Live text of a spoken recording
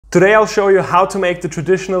Today I'll show you how to make the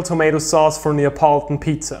traditional tomato sauce for Neapolitan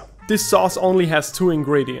pizza. This sauce only has 2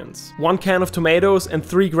 ingredients, 1 can of tomatoes and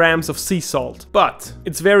 3 grams of sea salt. But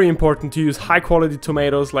it's very important to use high quality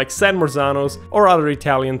tomatoes like San Marzanos or other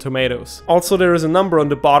Italian tomatoes. Also, there is a number on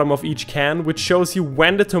the bottom of each can which shows you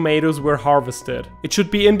when the tomatoes were harvested. It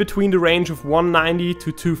should be in between the range of 190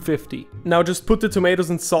 to 250. Now just put the tomatoes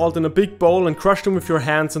and salt in a big bowl and crush them with your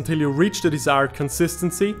hands until you reach the desired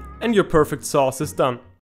consistency and your perfect sauce is done.